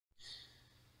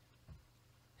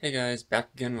Hey guys, back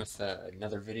again with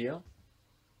another video.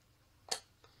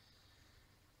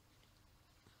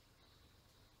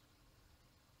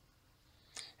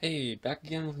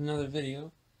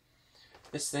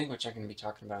 This thing, which I'm going to be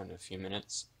talking about in a few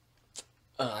minutes,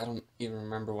 I don't even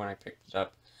remember when I picked it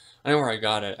up. I know where I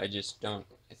got it, I just don't.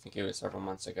 I think it was several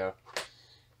months ago.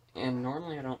 And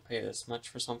normally I don't pay this much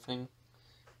for something,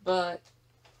 but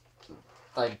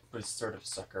I was sort of a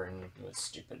sucker and was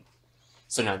stupid.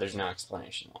 So no, there's no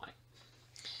explanation why.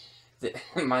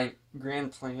 My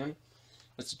grand plan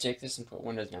was to take this and put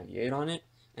Windows 98 on it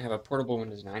and have a portable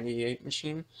Windows 98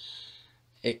 machine,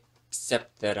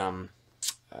 except that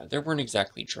there weren't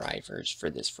exactly drivers for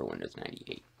this for Windows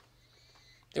 98.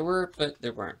 There were, but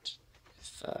there weren't.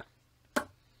 If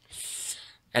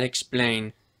I'd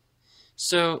explain.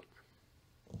 So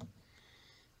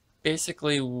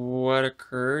basically what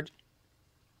occurred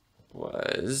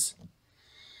was,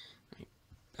 let me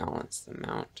balance the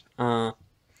mount.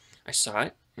 I saw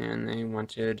it and they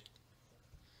wanted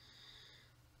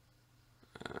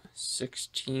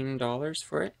 $16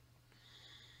 for it.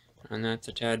 And that's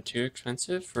a tad too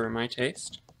expensive for my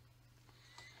taste.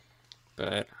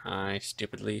 But I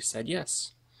stupidly said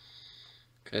yes.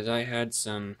 Because I had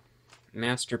some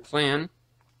master plan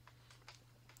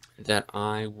that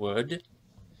I would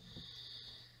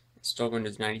install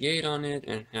Windows 98 on it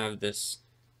and have this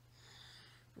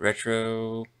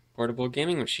retro portable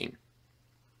gaming machine.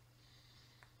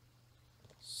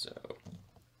 So,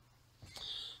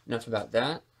 enough about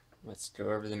that. Let's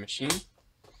go over the machine.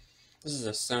 This is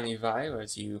a Sony Vaio,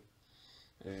 as you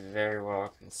very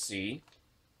well can see.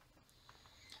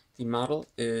 The model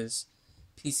is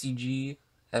PCG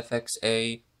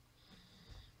FXA33.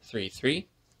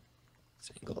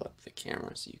 Let's angle up the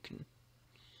camera so you can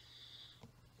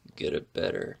get a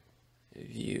better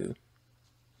view.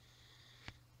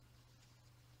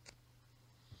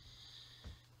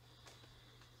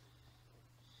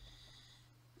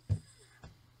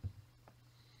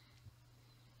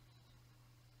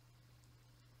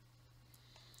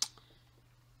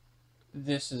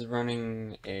 This is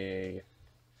running a...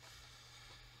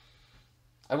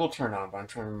 I will turn on, but I'm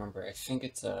trying to remember. I think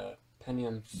it's a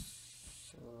Pentium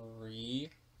 3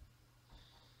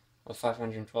 with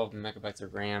 512 megabytes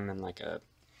of RAM and like a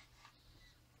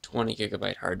 20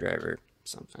 gigabyte hard drive or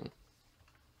something.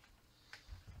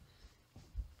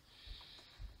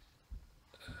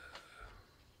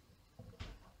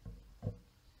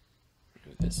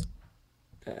 Move this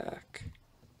back.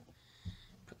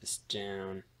 Put this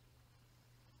down.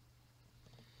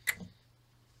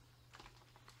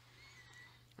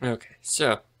 Okay,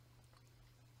 so I'm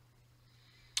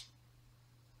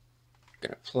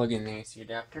gonna plug in the AC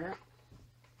adapter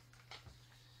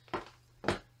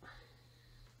now.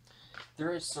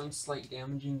 There is some slight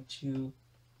damaging to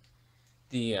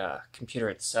the computer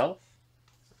itself.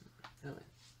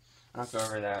 I'll go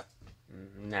over that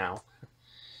now.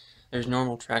 There's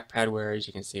normal trackpad wear, as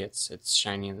you can see it's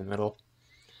shiny in the middle,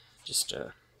 just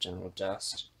general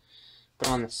dust. But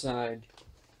on the side,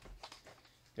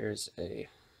 there's a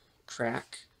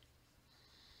crack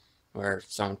where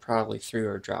someone probably threw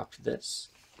or dropped this,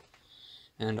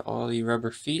 and all the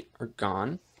rubber feet are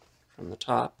gone from the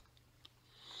top.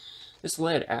 This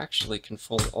lid actually can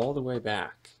fold all the way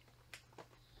back,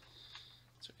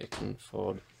 so it can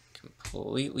fold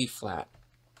completely flat.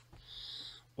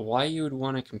 Why you would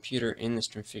want a computer in this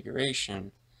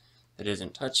configuration that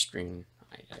isn't touchscreen,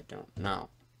 I don't know.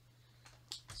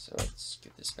 So let's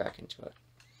get this back into a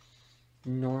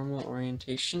normal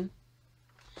orientation.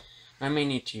 I may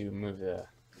need to move the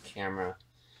camera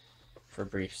for a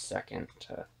brief second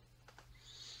to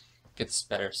get this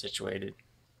better situated.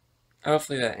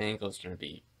 Hopefully that angle is going to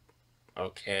be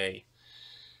okay.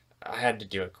 I had to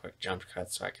do a quick jump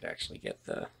cut so I could actually get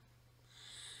the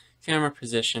camera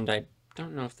positioned. I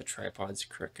don't know if the tripod's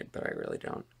crooked, but I really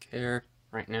don't care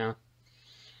right now.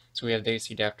 So we have the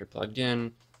AC adapter plugged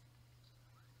in.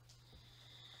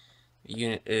 The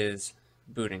unit is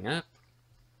booting up.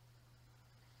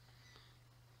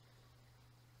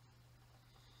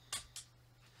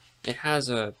 It has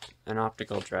an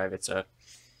optical drive. It's a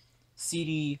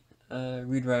CD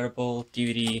read-writable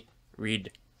DVD read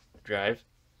drive.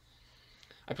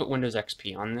 I put Windows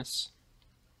XP on this.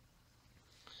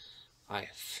 I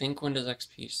think Windows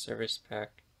XP Service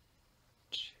Pack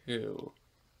 2.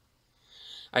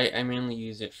 I mainly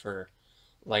use it for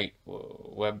light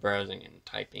web browsing and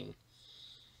typing.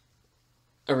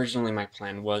 Originally my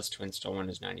plan was to install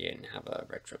Windows 98 and have a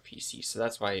retro PC, so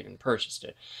that's why I even purchased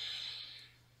it.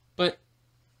 But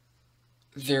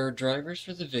there are drivers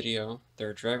for the video, there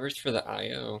are drivers for the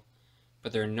I/O,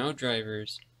 but there are no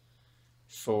drivers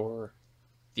for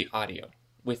the audio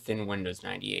within Windows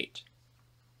 98.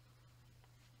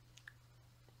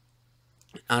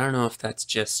 I don't know if that's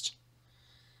just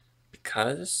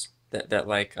because that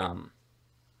like I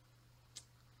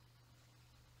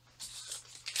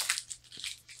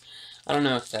don't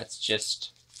know if that's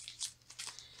just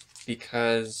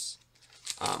because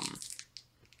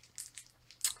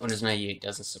Windows 98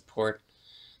 doesn't support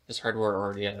this hardware,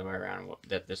 or the other way around,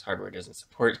 that this hardware doesn't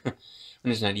support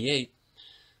Windows 98,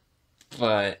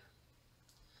 but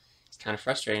it's kind of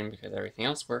frustrating because everything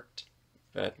else worked,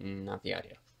 but not the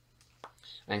audio.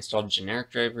 I installed generic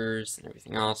drivers and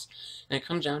everything else, and it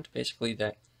comes down to basically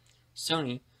that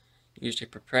Sony used a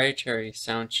proprietary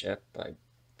sound chip. I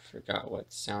forgot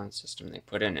what sound system they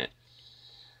put in it,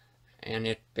 and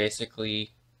it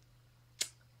basically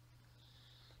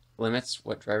limits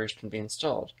what drivers can be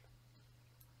installed.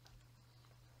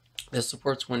 This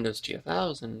supports Windows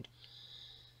 2000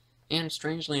 and,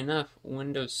 strangely enough,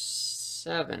 Windows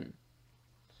 7,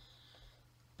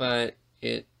 but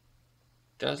it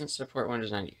doesn't support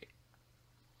Windows 98.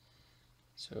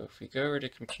 So if we go over to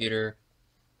Computer,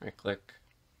 right-click,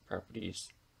 Properties,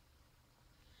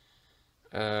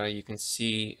 you can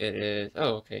see it is,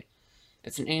 oh, okay,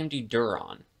 it's an AMD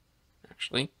Duron,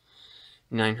 actually,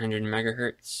 900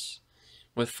 megahertz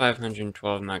with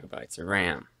 512 megabytes of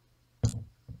RAM.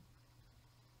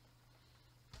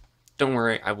 Don't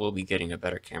worry, I will be getting a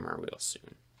better camera real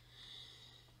soon.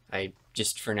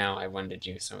 For now, I wanted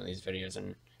to do some of these videos,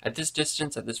 and at this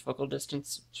distance, at this focal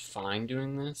distance, it's fine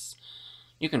doing this.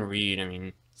 You can read, I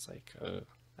mean, it's like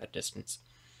that distance.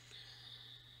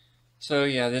 So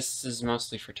yeah, this is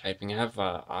mostly for typing. I have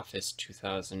Office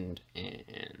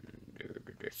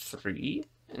 2003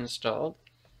 installed.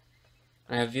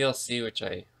 I have VLC, which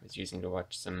I was using to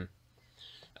watch some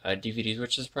DVDs,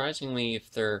 which surprisingly,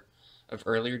 if they're of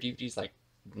earlier DVDs, like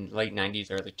late 90s,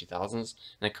 early 2000s,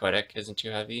 and the codec isn't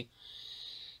too heavy,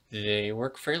 they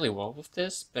work fairly well with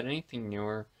this, but anything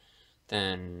newer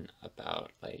than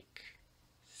about, like,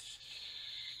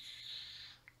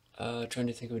 trying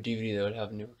to think of a DVD that would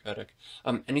have a newer codec.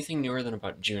 Anything newer than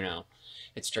about Juno,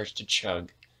 it starts to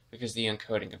chug because of the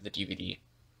encoding of the DVD.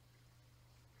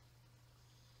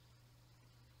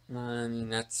 I mean,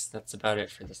 that's about it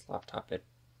for this laptop. It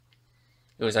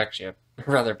was actually a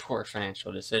rather poor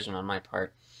financial decision on my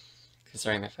part,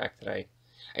 considering the fact that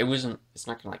it's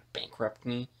not gonna like bankrupt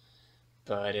me,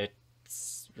 but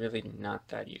it's really not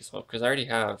that useful because I already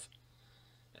have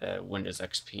a Windows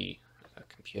XP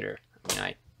computer. I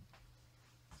mean,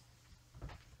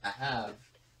 I have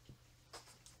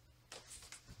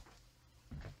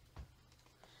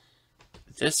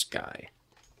this guy,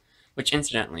 which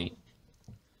incidentally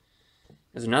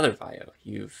is another Vaio.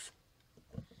 You've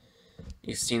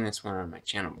seen this one on my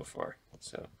channel before,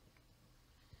 so.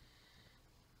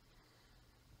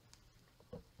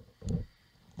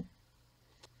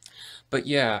 But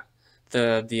yeah,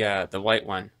 the white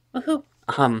one, woohoo!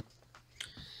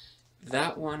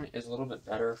 That one is a little bit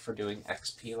better for doing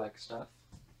XP-like stuff.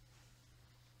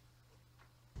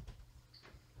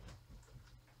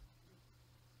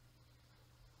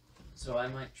 So I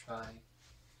might try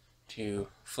to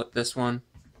flip this one,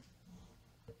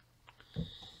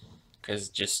 because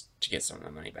just to get some of the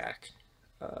money back.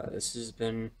 This has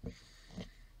been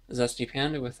Zesty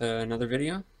Panda with another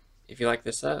video. If you like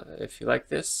this, thumbs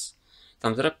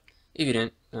it up. If you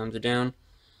didn't, thumbs it down.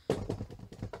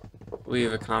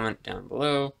 Leave a comment down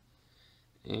below,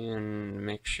 and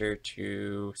make sure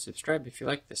to subscribe if you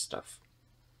like this stuff.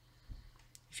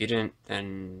 If you didn't,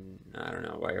 then I don't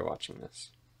know why you're watching this.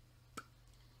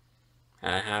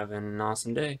 Have an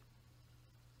awesome day.